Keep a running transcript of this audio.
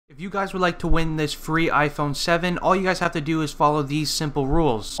If you guys would like to win this free iPhone 7, all you guys have to do is follow these simple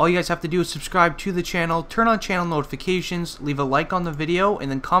rules. All you guys have to do is subscribe to the channel, turn on channel notifications, leave a like on the video,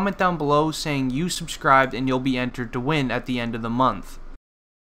 and then comment down below saying you subscribed and you'll be entered to win at the end of the month.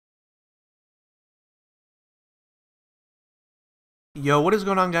 Yo, what is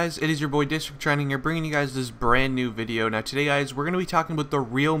going on, guys? It is your boy District Trending here, bringing you guys this brand new video. Now today, guys, we're going to be talking about the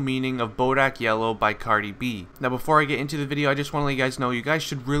real meaning of Bodak Yellow by Cardi B. Now before I get into the video, I just want to let you guys know you guys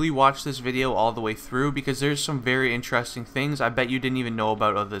should really watch this video all the way through because there's some very interesting things I bet you didn't even know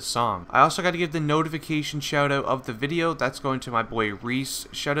about of this song. I also got to give the notification shout out of the video. That's going to my boy Reese.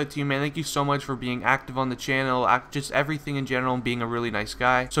 Shout out to you, man. Thank you so much for being active on the channel, just everything in general, and being a really nice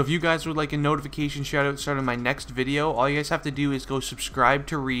guy. So if you guys would like a notification shout out starting my next video, all you guys have to do is go subscribe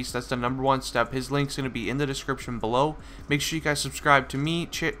to Reese. That's the #1 step. His link's going to be in the description below. Make sure you guys subscribe to me,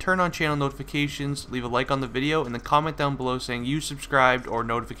 turn on channel notifications, leave a like on the video, and then comment down below saying you subscribed or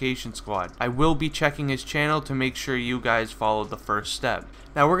notification squad. I will be checking his channel to make sure you guys followed the first step.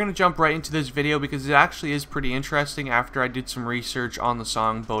 Now we're going to jump right into this video because it actually is pretty interesting after I did some research on the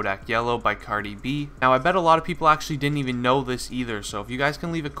song Bodak Yellow by Cardi B. Now I bet a lot of people actually didn't even know this either, so if you guys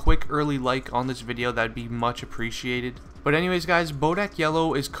can leave a quick early like on this video, that'd be much appreciated. But anyways, guys, Bodak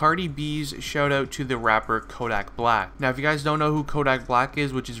Yellow is Cardi B's shout out to the rapper Kodak Black. Now if you guys don't know who Kodak Black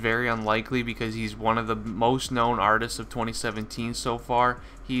is, which is very unlikely because he's one of the most known artists of 2017 so far,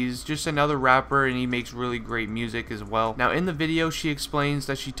 he's just another rapper and he makes really great music as well. Now in the video she explains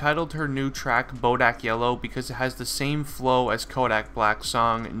that she titled her new track Bodak Yellow because it has the same flow as Kodak Black's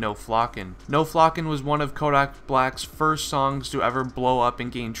song No Flockin'. No Flockin' was one of Kodak Black's first songs to ever blow up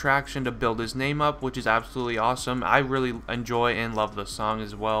and gain traction to build his name up, which is absolutely awesome. I really enjoy and love the song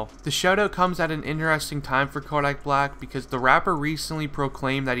as well. The shout out comes at an interesting time for Kodak Black because the rapper recently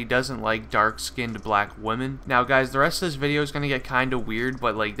proclaimed that he doesn't like dark skinned black women. Now guys, the rest of this video is going to get kind of weird,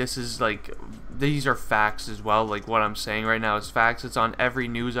 but like this is like, these are facts as well. Like what I'm saying right now is facts. It's on every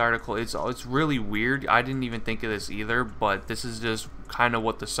news article. It's really weird. I didn't even think of this either, but this is just kind of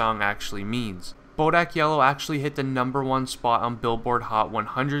what the song actually means. Bodak Yellow actually hit the #1 spot on Billboard Hot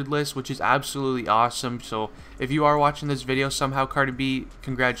 100 list, which is absolutely awesome. So if you are watching this video somehow, Cardi B,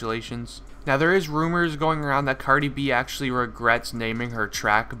 congratulations. Now there is rumors going around that Cardi B actually regrets naming her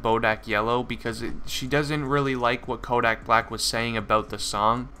track Bodak Yellow because she doesn't really like what Kodak Black was saying about the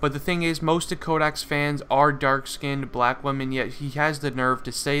song. But the thing is, most of Kodak's fans are dark-skinned black women, yet he has the nerve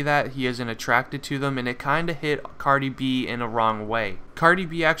to say that he isn't attracted to them, and it kinda hit Cardi B in a wrong way. Cardi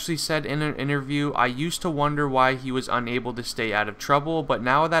B actually said in an interview, "I used to wonder why he was unable to stay out of trouble, but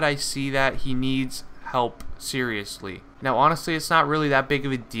now that I see that he needs help seriously." Now honestly, it's not really that big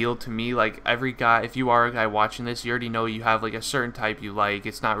of a deal to me. Like every guy, if you are a guy watching this, you already know you have like a certain type you like.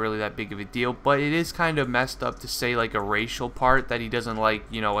 It's not really that big of a deal, but it is kind of messed up to say like a racial part that he doesn't like,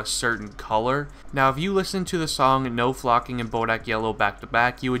 you know, a certain color. Now if you listen to the song No Flockin' and Bodak Yellow back to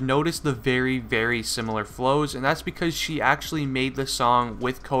back, you would notice the very similar flows, and that's because she actually made the song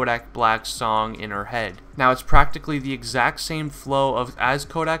with Kodak Black's song in her head. Now it's practically the exact same flow as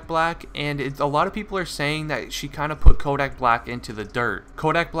Kodak Black, and a lot of people are saying that she kind of put Kodak Black into the dirt.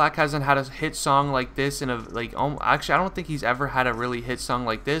 Kodak Black hasn't had a hit song like this in a actually I don't think he's ever had a really hit song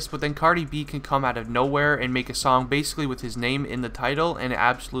like this, but then Cardi B can come out of nowhere and make a song basically with his name in the title and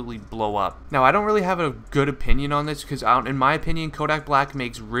absolutely blow up. Now I don't really have a good opinion on this because in my opinion Kodak Black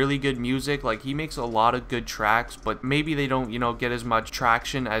makes really good music. Like he makes a lot of good tracks, but maybe they don't, you know, get as much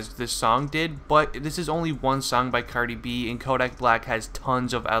traction as this song did. But this is only one song by Cardi B and Kodak Black has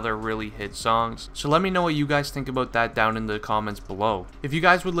tons of other really hit songs. So let me know what you guys think about that down in the comments below. If you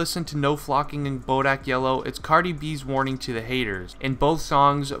guys would listen to No Flockin' and Bodak Yellow, it's Cardi B's warning to the haters. In both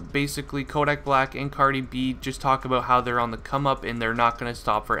songs, basically Kodak Black and Cardi B just talk about how they're on the come up and they're not going to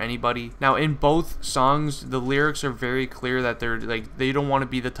stop for anybody. Now in both songs, the lyrics are very clear that they don't want to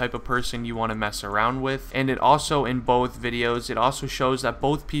be the type of person you want to mess around with. And it also, in both videos, it also shows that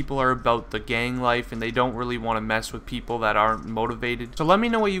both people are about the gang life and they don't really want to mess with people that aren't motivated. So let me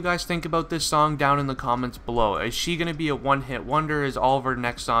know what you guys think about this song down in the comments below. Is she going to be a one-hit wonder? Is all of her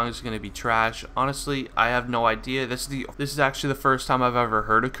next songs going to be trash? Honestly, I have no idea. This is actually the first time I've ever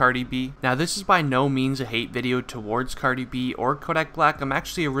heard of Cardi B. Now this is by no means a hate video towards Cardi B or Kodak Black. I'm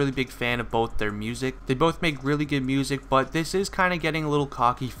actually a really big fan of both their music. They both make really good music, but this is kind of getting a little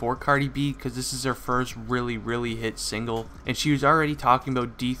cocky for Cardi B because this is her first really hit single, and she was already talking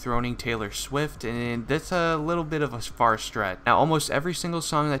about dethroning Taylor Swift, and that's a little bit of a far stretch. Now almost every single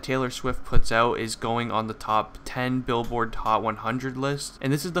song that Taylor Swift puts out is going on the top 10 Billboard Hot 100 list,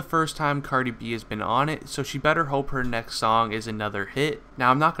 and this is the first time Cardi B has been on it, so she better hope her next song is another hit. Now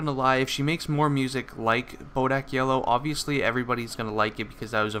I'm not gonna lie, if she makes more music like Bodak Yellow, obviously everybody's gonna like it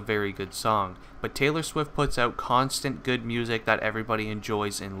because that was a very good song. But Taylor Swift puts out constant good music that everybody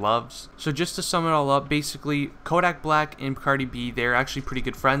enjoys and loves. So just to sum it all up, basically Kodak Black and Cardi B, they're actually pretty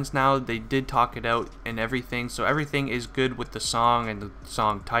good friends now. They did talk it out and everything, so everything is good with the song and the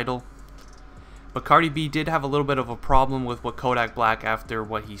song title. But Cardi B did have a little bit of a problem with what Kodak Black after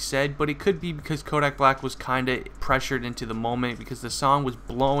what he said, but it could be because Kodak Black was kinda pressured into the moment because the song was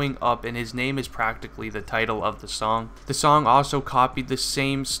blowing up and his name is practically the title of the song. The song also copied the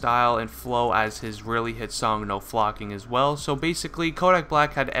same style and flow as his really hit song No Flocking as well, so basically Kodak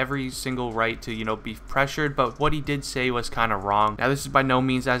Black had every single right to, you know, be pressured, but what he did say was kinda wrong. Now this is by no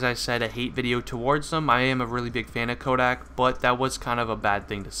means, as I said, a hate video towards him. I am a really big fan of Kodak, but that was kind of a bad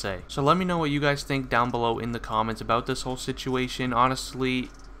thing to say. So let me know what you guys think down below in the comments about this whole situation.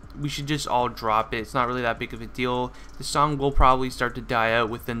 Honestly, we should just all drop it. It's not really that big of a deal. The song will probably start to die out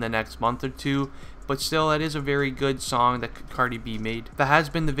within the next month or two, but still, it is a very good song that Cardi B made. That has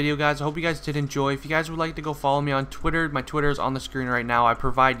been the video, guys. I hope you guys did enjoy. If you guys would like to go follow me on Twitter, my Twitter is on the screen right now. I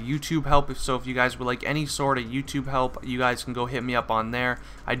provide YouTube help, if you guys would like any sort of YouTube help, you guys can go hit me up on there.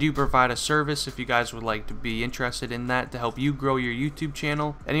 I do provide a service if you guys would like to be interested in that to help you grow your YouTube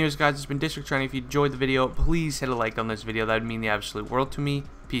channel. Anyways, guys, it's been District Training. If you enjoyed the video, please hit a like on this video. That would mean the absolute world to me.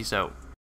 Peace out.